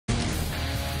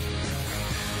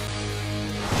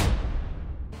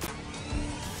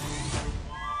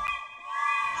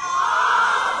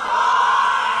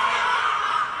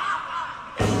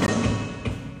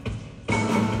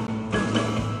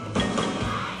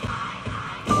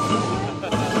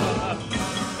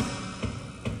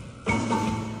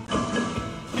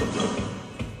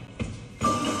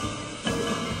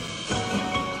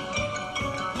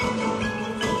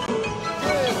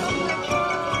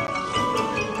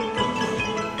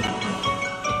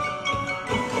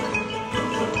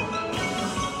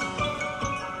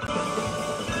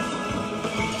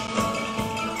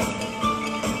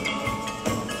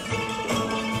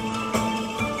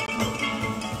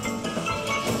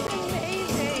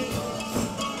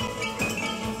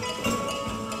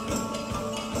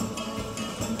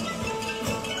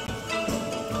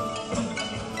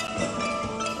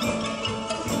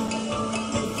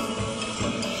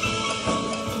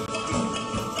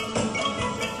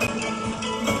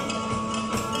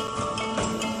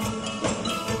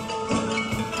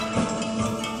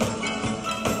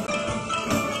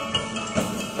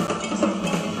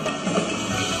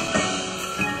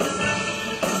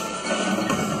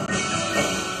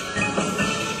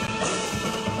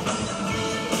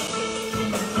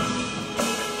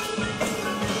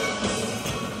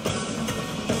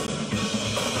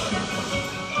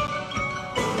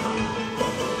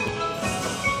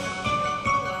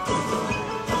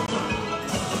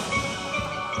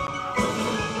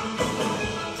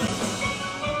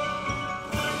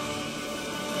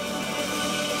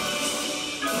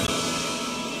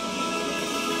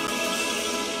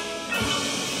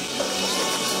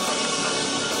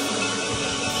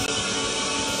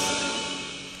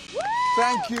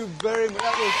Thank you very much.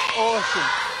 That was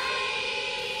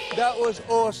awesome. That was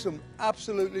awesome.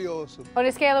 Absolutely awesome. On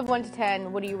a scale of 1 to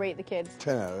 10, what do you rate the kids?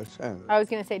 10 out of 10. I was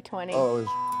going to say 20. Oh, I was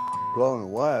blown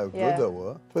away how good they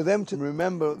were. For them to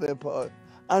remember their part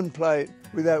and play it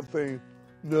without feeling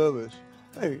nervous.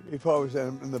 Hey, if I was there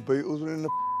and the Beatles were in the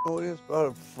audience, I'd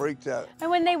have freaked out.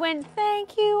 And when they went,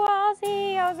 thank you,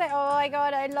 Ozzy, I was like, oh my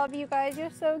God, I love you guys, you're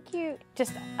so cute.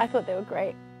 Just, I thought they were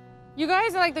great. You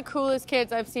guys are like the coolest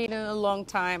kids I've seen in a long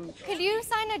time. Could you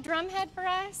sign a drum head for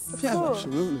us? Yeah, Cool.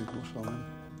 absolutely. Of course I am.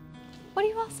 What do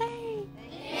you all say?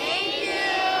 Thank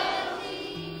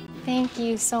you. Thank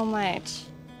you so much.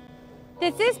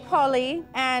 This is Polly,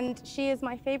 and she is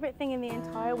my favorite thing in the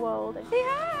entire world. Say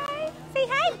hi. Say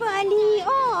hi, Polly.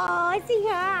 Oh, say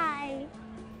hi.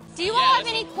 Do you all have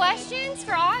any questions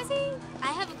for Ozzy? I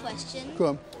have a question. Go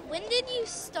on. When did you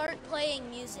start playing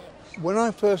music? When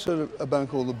I first heard a band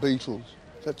called the Beatles,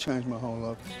 that changed my whole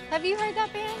life. Have you heard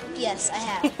that band? Yes, I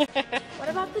have. What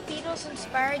about the Beatles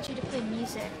inspired you to play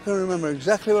music? I remember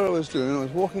exactly what I was doing. I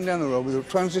was walking down the road with a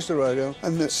transistor radio,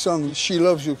 and the song She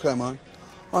Loves You came on,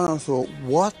 and I thought,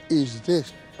 what is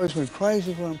this? I just went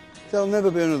crazy for them. There'll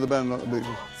never be another band like the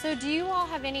Beatles. So do you all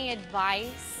have any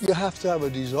advice? You have to have a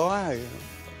desire, you know.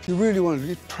 If you really want to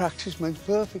do it, practice makes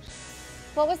perfect.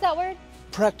 What was that word?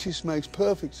 Practice makes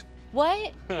perfect.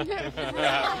 What? Practice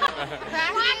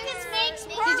makes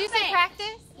perfect. Did you say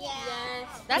practice? Yes.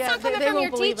 That's not coming from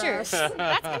your teachers.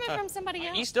 That's coming from somebody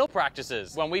else. He still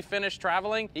practices. When we finish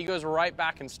traveling, he goes right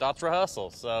back and starts rehearsal,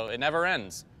 so it never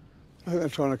ends. I think they're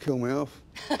trying to kill me off.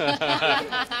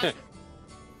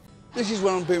 This is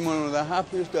one of the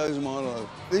happiest days of my life.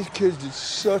 These kids did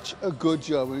such a good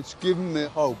job, and it's given me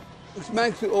hope. It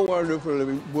makes it all what I do for a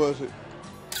living worth it.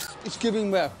 It's giving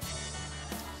back.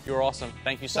 You're awesome.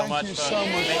 Thank you so much for so much.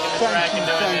 making this Thank track you, and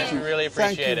doing thank this. you. We really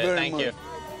appreciate it. Thank you.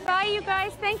 Bye, you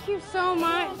guys. Thank you so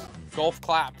much. Golf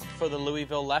clap for the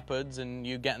Louisville Leopards and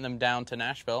you getting them down to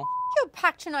Nashville. You're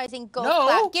patronizing golf No.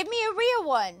 clap. Give me a real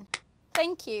one.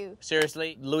 Thank you.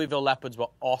 Seriously, Louisville Leopards were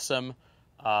awesome.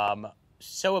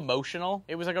 So emotional.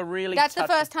 It was like a really That's the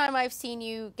touching... first time I've seen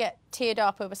you get teared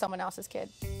up over someone else's kid.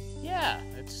 Yeah,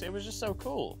 it was just so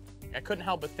cool. I couldn't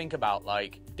help but think about,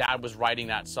 like, Dad was writing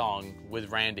that song with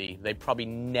Randy. They probably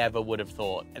never would have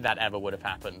thought that ever would have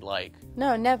happened. Like,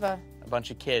 No, never. a bunch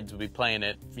of kids would be playing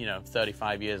it, you know,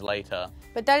 35 years later.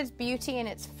 But that is beauty in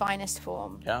its finest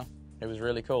form. Yeah, it was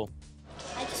really cool.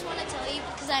 I just want to tell you,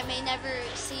 because I may never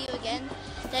see you again,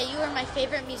 that you are my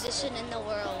favorite musician in the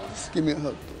world. Give me a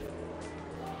hug.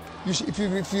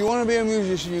 If you want to be a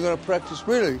musician, you've got to practice,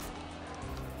 really.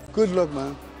 Good luck,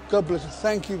 man. God bless you.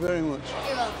 Thank you very much.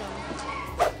 You're welcome.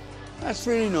 That's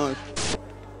really nice.